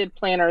free-spirited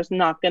planner is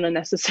not going to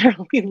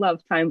necessarily love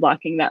time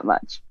blocking that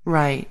much.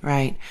 Right.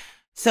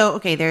 So,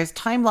 okay, there's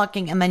time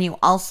blocking, and then you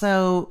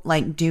also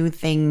like do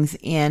things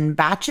in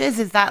batches.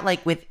 Is that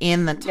like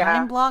within the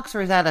time blocks,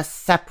 or is that a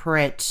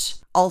separate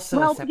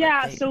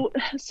thing?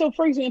 So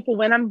for example,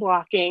 when I'm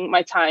blocking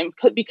my time,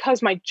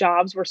 because my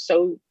jobs were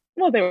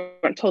they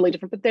weren't totally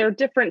different, but there are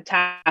different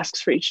tasks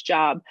for each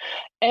job.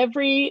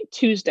 Every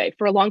Tuesday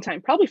for a long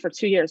time, probably for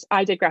 2 years,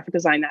 I did graphic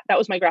design. That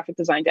was my graphic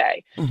design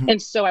day. And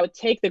so I would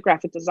take the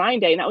graphic design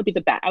day, and that would be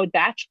I would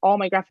batch all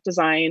my graphic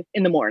design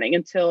in the morning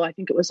until I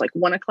think it was like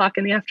 1 o'clock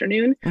in the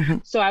afternoon.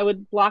 So I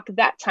would block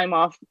that time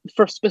off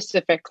for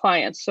specific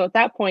clients. So at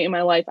that point in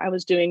my life, I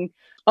was doing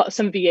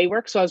some VA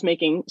work. So I was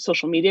making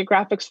social media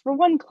graphics for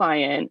one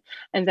client,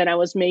 and then I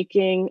was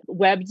making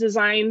web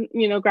design,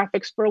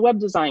 graphics for a web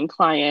design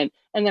client.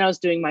 And then I was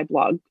doing my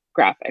blog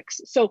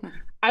graphics. So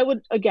I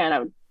would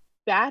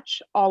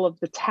batch all of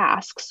the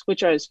tasks,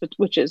 which is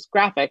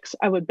graphics.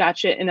 I would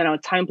batch it, and then I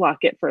would time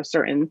block it for a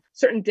certain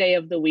day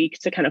of the week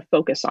to kind of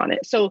focus on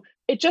it. So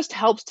it just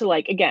helps to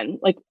like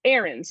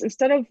errands.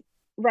 Instead of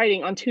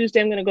writing on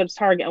Tuesday, I'm going to go to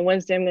Target. On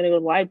Wednesday, I'm going to go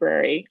to the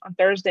library. On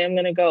Thursday, I'm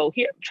going to go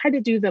here. Try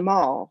to do them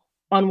all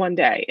on one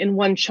day in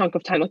one chunk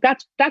of time. Like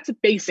that's a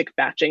basic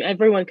batching.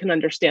 Everyone can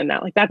understand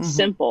that. Like that's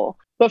simple.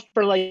 But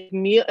for like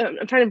meal,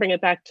 I'm trying to bring it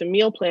back to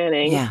meal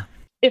planning. Yeah.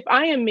 If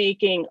I am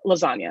making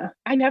lasagna,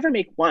 I never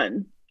make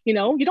one. You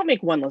don't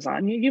make one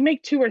lasagna. You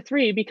make 2 or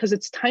 3 because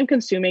it's time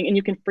consuming and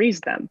you can freeze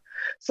them.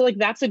 So like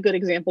that's a good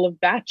example of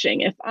batching.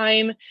 If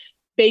I'm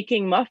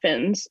baking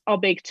muffins, I'll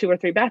bake 2 or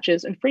 3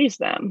 batches and freeze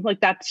them. Like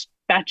that's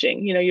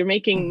batching. You're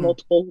making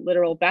multiple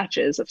literal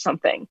batches of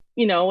something.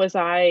 As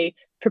I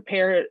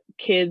prepare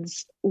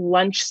kids'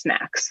 lunch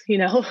snacks,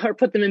 or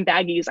put them in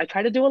baggies, I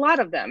try to do a lot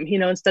of them,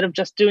 instead of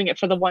just doing it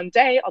for the one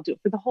day, I'll do it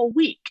for the whole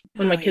week.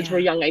 When my kids were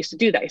young, I used to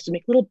do that. I used to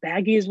make little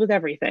baggies with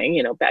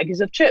everything,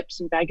 baggies of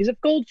chips and baggies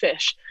of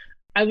goldfish.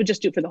 I would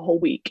just do it for the whole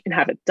week and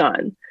have it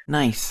done.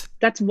 Nice.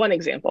 That's one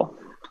example.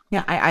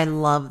 Yeah, I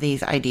love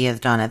these ideas,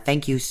 Donna.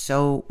 Thank you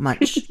so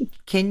much.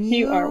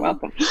 You are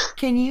welcome.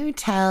 Can you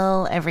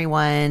tell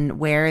everyone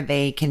where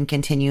they can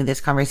continue this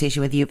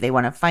conversation with you if they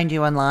want to find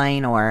you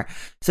online or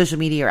social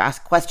media or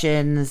ask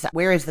questions?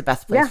 Where is the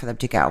best place for them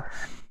to go?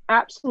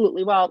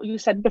 Absolutely. Well, you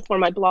said before,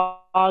 my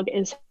blog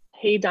is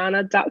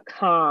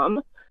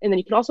heydonna.com. And then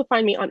you can also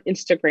find me on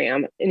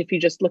Instagram. And if you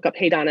just look up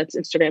Hey Donna, it's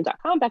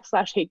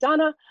instagram.com/Hey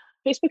Donna.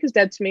 Facebook is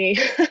dead to me.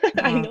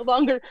 I no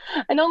longer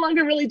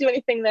really do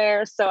anything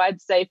there. So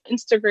I'd say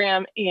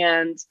Instagram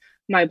and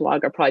my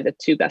blog are probably the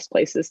two best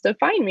places to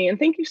find me. And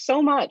thank you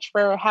so much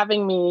for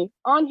having me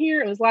on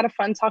here. It was a lot of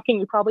fun talking.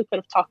 We probably could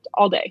have talked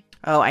all day.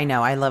 Oh, I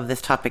know. I love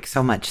this topic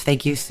so much.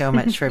 Thank you so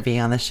much for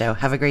being on the show.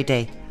 Have a great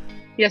day.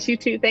 Yes, you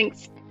too.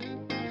 Thanks.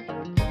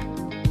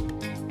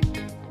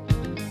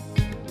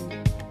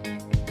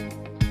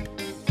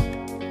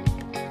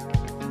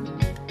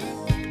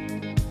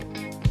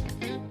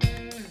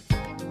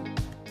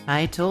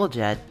 I told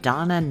you,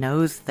 Donna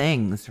knows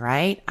things,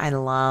 right? I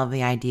love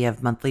the idea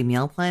of monthly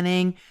meal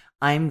planning.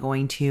 I'm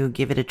going to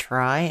give it a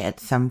try at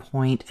some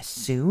point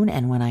soon.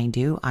 And when I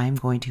do, I'm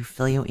going to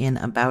fill you in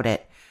about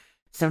it.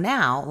 So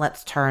now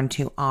let's turn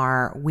to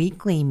our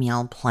weekly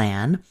meal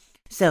plan.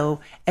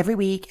 So every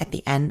week at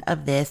the end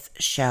of this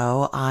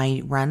show,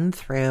 I run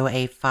through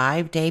a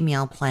 5-day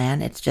meal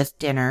plan. It's just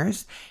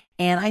dinners.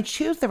 And I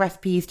choose the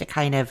recipes to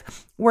kind of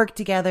work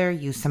together,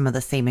 use some of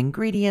the same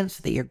ingredients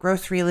so that your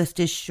grocery list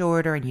is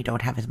shorter and you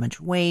don't have as much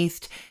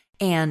waste,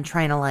 and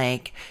trying to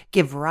like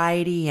give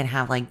variety and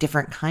have like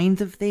different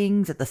kinds of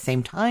things at the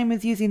same time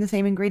as using the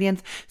same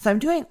ingredients. So I'm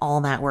doing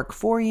all that work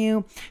for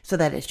you so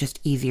that it's just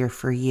easier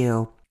for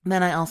you.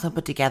 Then I also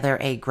put together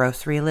a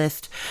grocery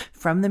list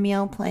from the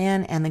meal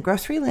plan, and the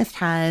grocery list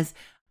has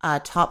a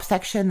top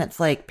section that's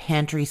like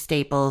pantry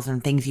staples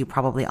and things you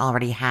probably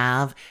already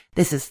have.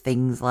 This is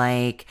things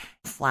like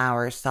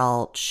flour,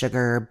 salt,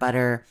 sugar,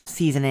 butter,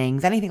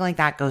 seasonings, anything like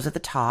that goes at the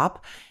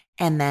top.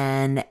 And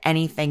then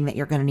anything that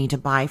you're going to need to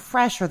buy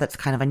fresh or that's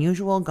kind of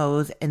unusual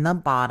goes in the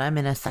bottom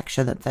in a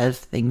section that says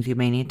things you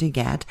may need to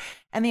get.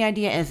 And the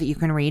idea is that you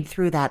can read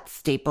through that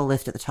staple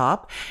list at the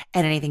top,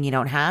 and anything you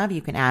don't have,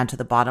 you can add to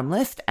the bottom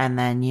list, and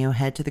then you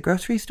head to the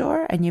grocery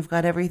store and you've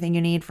got everything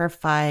you need for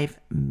 5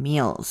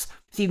 meals.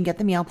 So you can get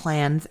the meal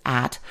plans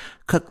at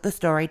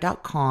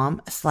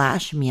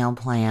cookthestory.com/meal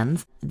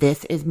plans.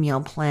 This is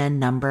meal plan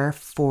number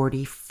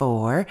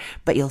 44,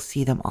 but you'll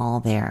see them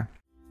all there.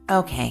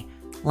 Okay.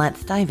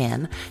 Let's dive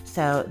in.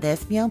 So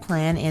this meal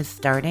plan is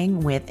starting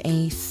with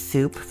a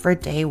soup for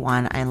day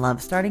 1. I love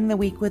starting the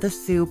week with a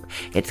soup.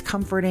 It's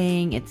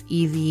comforting, it's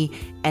easy,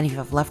 and if you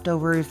have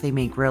leftovers, they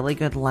make really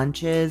good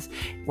lunches,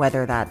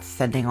 whether that's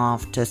sending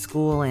off to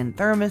school in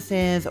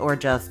thermoses or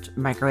just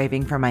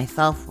microwaving for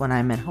myself when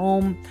I'm at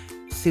home.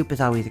 Soup is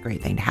always a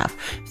great thing to have.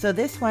 So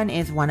this one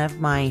is one of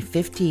my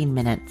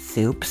 15-minute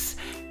soups.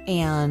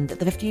 And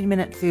the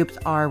 15-minute soups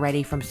are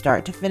ready from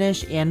start to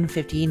finish in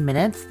 15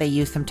 minutes. They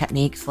use some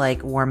techniques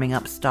like warming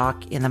up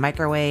stock in the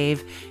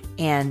microwave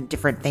and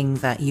different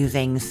things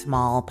using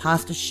small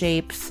pasta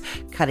shapes,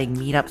 cutting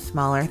meat up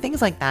smaller,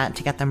 things like that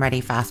to get them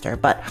ready faster.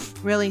 But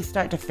really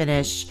start to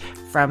finish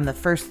from the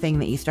first thing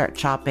that you start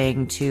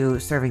chopping to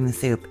serving the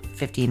soup,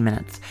 15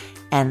 minutes.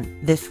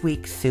 And this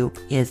week's soup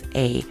is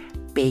a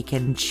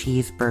bacon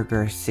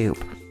cheeseburger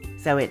soup.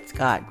 So it's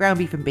got ground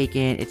beef and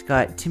bacon, it's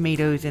got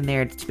tomatoes in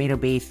there, it's tomato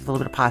based, there's a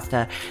little bit of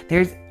pasta.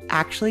 There's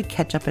actually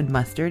ketchup and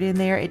mustard in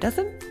there. It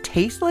doesn't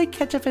taste like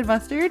ketchup and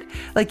mustard.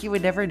 Like you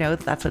would never know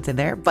that that's what's in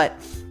there, but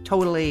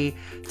totally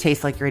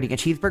tastes like you're eating a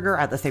cheeseburger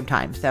at the same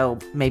time. So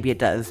maybe it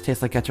does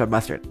taste like ketchup and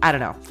mustard. I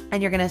don't know.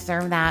 And you're going to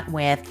serve that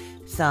with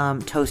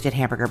some toasted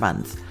hamburger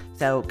buns.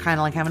 So kind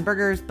of like having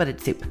burgers, but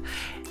it's soup.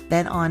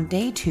 Then on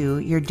day 2,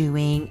 you're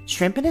doing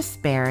shrimp and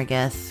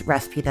asparagus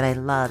recipe that I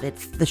love.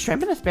 It's the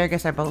shrimp and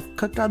asparagus are both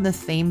cooked on the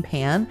same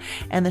pan,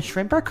 and the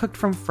shrimp are cooked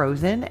from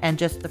frozen, and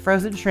just the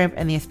frozen shrimp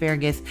and the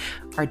asparagus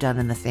are done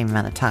in the same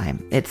amount of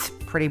time. It's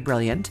pretty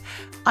brilliant.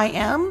 I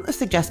am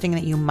suggesting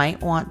that you might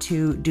want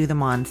to do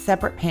them on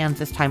separate pans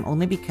this time,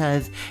 only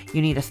because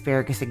you need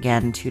asparagus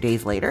again 2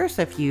 days later.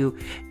 So if you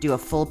do a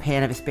full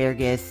pan of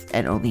asparagus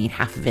and only eat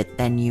half of it,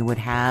 then you would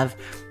have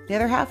the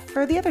other half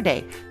for the other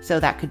day. So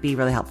that could be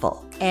really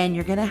helpful. And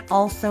you're going to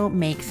also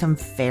make some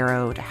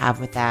farro to have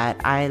with that.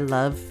 I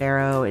love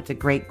farro. It's a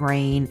great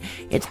grain.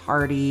 It's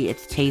hearty.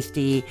 It's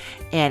tasty.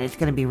 And it's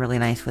going to be really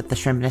nice with the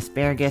shrimp and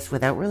asparagus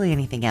without really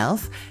anything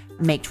else.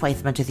 Make twice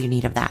as much as you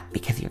need of that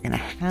because you're going to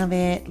have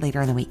it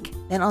later in the week.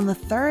 Then on the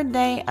 3rd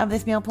day of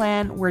this meal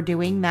plan, we're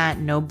doing that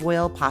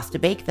no-boil pasta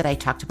bake that I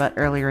talked about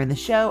earlier in the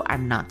show.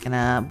 I'm not going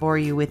to bore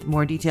you with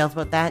more details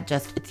about that.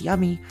 Just it's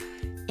yummy.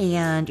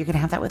 And you're going to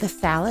have that with a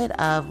salad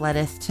of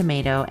lettuce,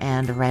 tomato,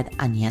 and red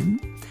onion.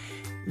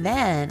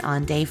 Then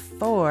on day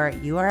 4,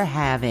 you are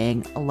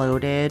having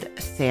loaded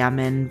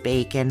salmon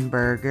bacon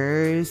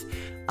burgers.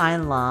 I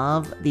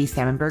love these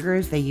salmon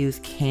burgers. They use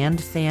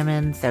canned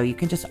salmon, so you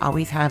can just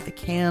always have the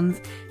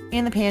cans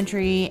in the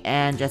pantry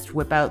and just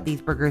whip out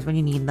these burgers when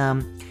you need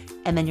them.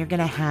 And then you're going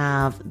to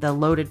have the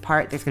loaded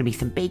part. There's going to be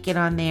some bacon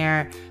on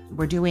there.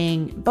 We're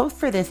doing, both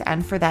for this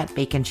and for that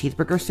bacon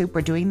cheeseburger soup,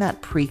 we're doing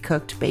that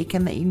pre-cooked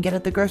bacon that you can get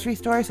at the grocery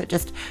store. So it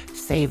just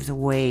saves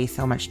away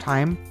so much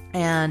time.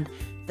 And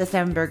the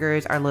salmon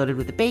burgers are loaded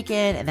with the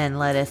bacon and then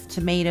lettuce,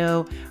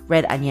 tomato,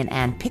 red onion,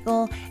 and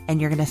pickle. And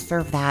you're going to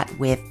serve that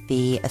with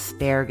the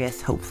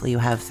asparagus. Hopefully you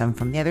have some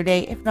from the other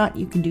day. If not,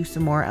 you can do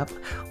some more up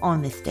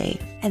on this day.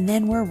 And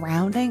then we're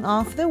rounding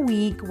off the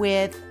week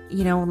with,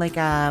 like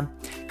a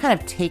kind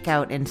of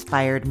takeout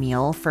inspired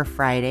meal for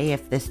Friday,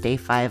 if this day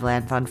 5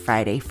 lands on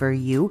Friday for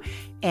you.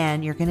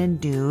 And you're going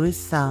to do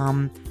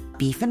some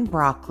beef and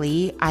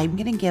broccoli. I'm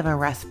going to give a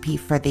recipe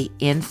for the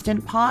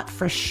Instant Pot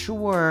for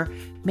sure.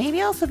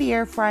 Maybe also the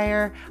air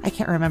fryer. I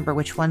can't remember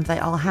which ones I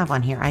all have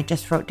on here. I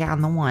just wrote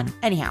down the one.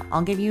 Anyhow,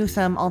 I'll give you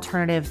some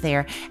alternatives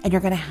there. And you're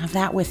going to have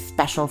that with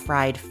special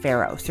fried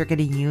farro. So you're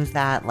going to use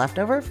that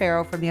leftover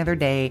farro from the other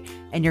day,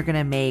 and you're going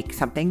to make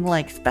something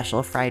like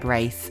special fried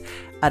rice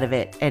out of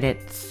it, and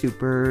it's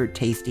super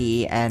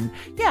tasty. And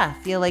yeah,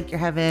 feel like you're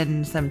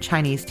having some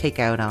Chinese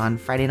takeout on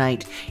Friday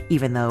night,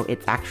 even though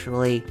it's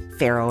actually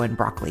farro and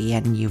broccoli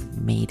and you've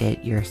made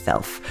it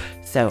yourself.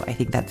 So I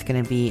think that's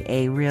going to be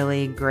a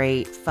really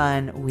great,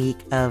 fun week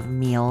of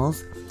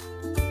meals.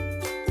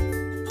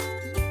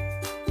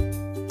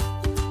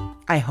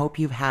 I hope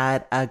you've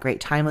had a great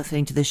time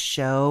listening to this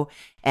show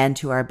and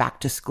to our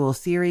back to school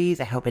series.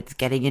 I hope it's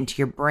getting into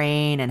your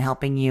brain and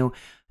helping you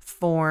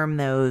form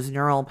those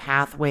neural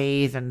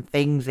pathways and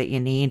things that you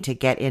need to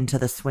get into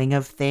the swing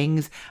of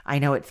things. I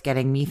know it's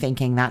getting me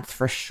thinking, that's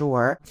for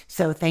sure.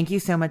 So thank you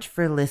so much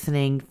for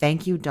listening.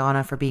 Thank you,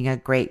 Donna, for being a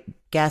great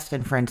guest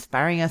and for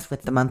inspiring us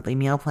with the monthly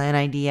meal plan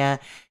idea.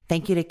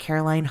 Thank you to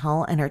Caroline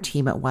Hull and her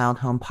team at Wild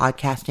Home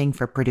Podcasting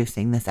for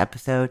producing this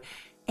episode.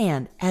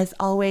 And as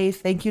always,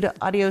 thank you to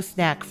Audio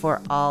Snack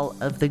for all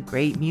of the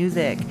great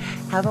music.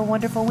 Have a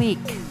wonderful week.